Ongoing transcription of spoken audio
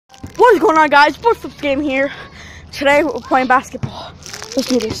What is going on, guys? Sports Game here. Today we're playing basketball. Let's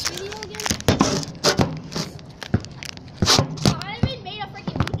do this. I haven't made a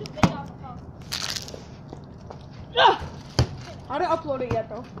freaking YouTube video on the phone. I didn't upload it yet,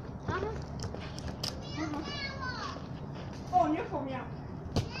 though. Oh, on your phone, yeah.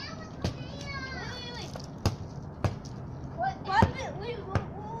 Wait.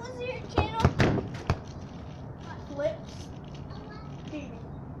 What was your channel? Flips TV.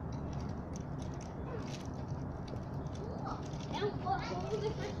 And what was the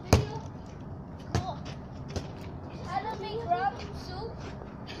first video? Cool. How to make ramen soup?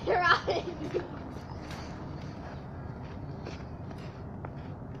 Ramen.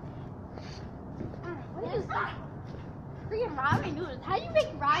 What is that? Freaking ramen noodles. How do you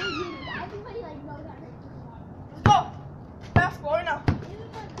make ramen noodles? Everybody knows how to make this. Let's go. Basketball right now. Even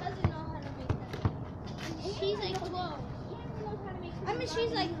my cousin knows how to make that. She's like 12. I mean,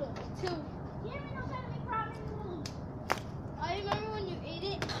 she's like 2. Cameron knows how to make ramen noodles. I remember when you ate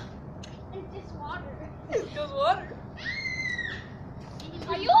it. It's just water. It's just water.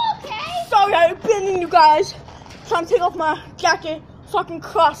 Are you okay? Sorry, I'm bending you guys. Trying to take off my jacket. Fucking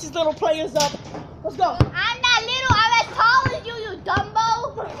cross these little players up. Let's go. I'm not little. I'm as tall as you, you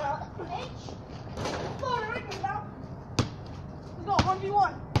dumbo. Bitch. Let's go,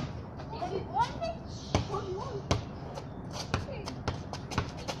 1v1. One bitch. 1v1.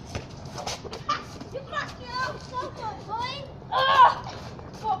 You crossed your own sofa, boy.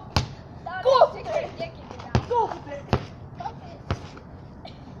 Go. Stop Go. it. Stick your dick in your mouth. Go with it. Stop it.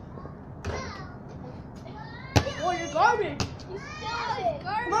 Oh, you're garbage. You still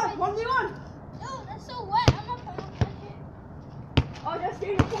Come on, 1v1. No, that's so wet. I'm not going to touch it. Oh, that's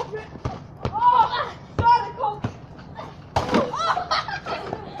getting appropriate. Oh, got it, coach.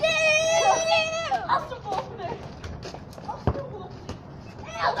 Damn! I'm still going for this. I'm still going for this. Ew,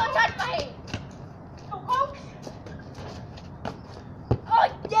 don't touch my head. Go, coach. Oh,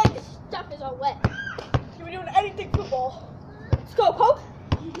 yeah, this stuff is all wet. You're doing anything football. Let's go, coach.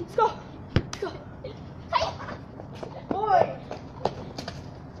 Let's go. Let's go. Hey. Boy.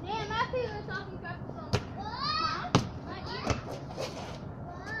 Man, my favorite song is Breakfast on. Huh? My ear?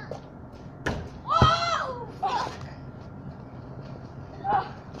 Oh!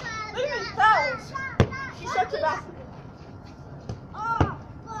 Look at these fouls. She's such a basketball. Oh,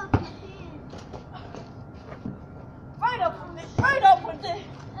 fuck. Right up with it. Right up with it.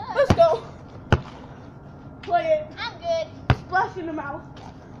 Let's go. Play it. I'm good. Splash in the mouth.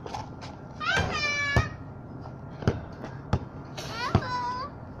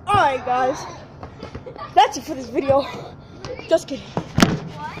 Alright, guys. That's it for this video. Just kidding.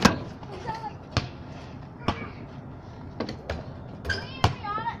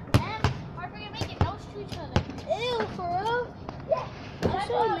 Ew, for real? Yeah. That's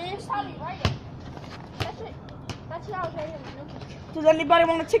so nasty. That's how I was writing my notebook. Does anybody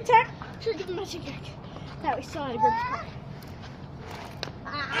want a Tic Tac? Sure, give me my Tic Tac. That we saw at a group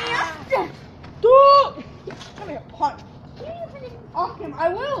chat. Dude! Come here, punch. Off him, I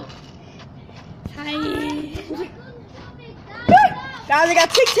will. Hi. Guys, I got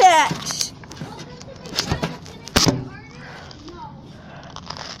Tic Tacs.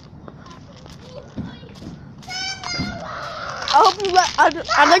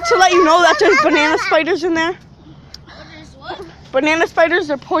 I'd like to let you know that there's banana spiders in there. What? Banana spiders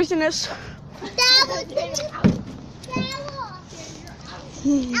are poisonous.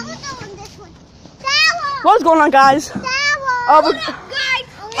 What's going on, guys?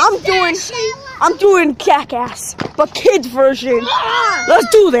 I'm doing Jackass, but kids version. Let's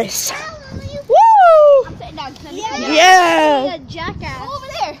do this. Woo! Yeah. Jackass. Over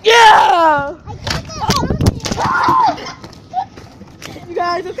there. Yeah. You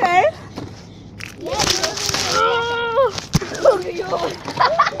guys okay?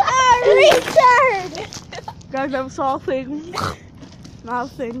 Retard. Guys, I saw a thing. Not a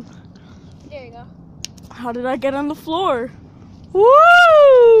thing. There you go. How did I get on the floor?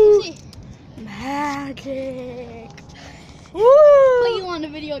 Woo! See. Magic. Put Woo! you on the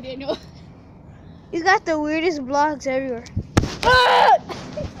video, Daniel. You got the weirdest vlogs everywhere.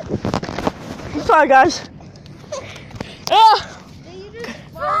 I'm sorry, guys.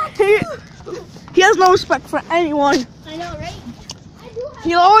 He has no respect for anyone. I know, right?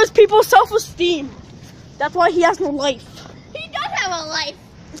 He lowers people's self-esteem. That's why he has no life. He does have a life.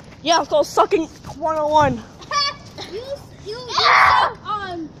 Yeah, so sucking 101. You suck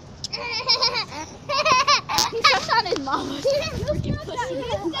on. He sucks on his mom.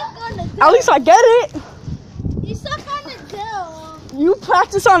 At least I get it. You suck on the dill. You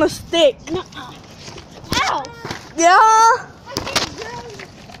practice on a stick. Ow. Yeah.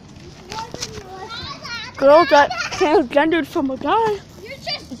 girl that transgendered from a guy. You're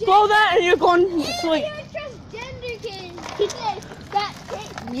just Blow that and you're going to sleep. You're transgender kid. He said that.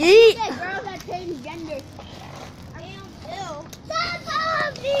 Yeet. He said girls that transgender. I am ill.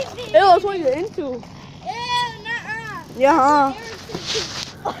 Stop, baby. Ew, that's what you're into. Ew, nuh-uh. Yeah,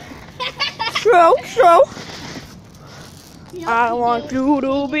 True. I want you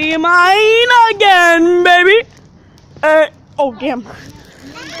to be mine again, baby. Oh, damn.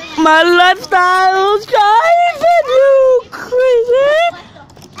 My lifestyle's driving you crazy.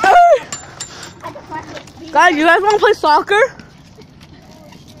 Guys, you guys want to play soccer? You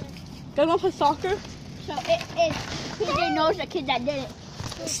guys want to play soccer? So it PJ knows the kid that did it.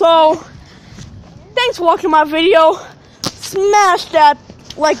 So, thanks for watching my video. Smash that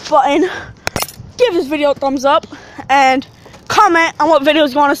like button. Give this video a thumbs up. And comment on what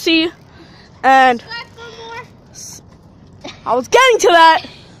videos you want to see. And I was getting to that.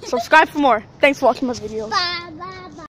 Subscribe for more. Thanks for watching my video. Bye.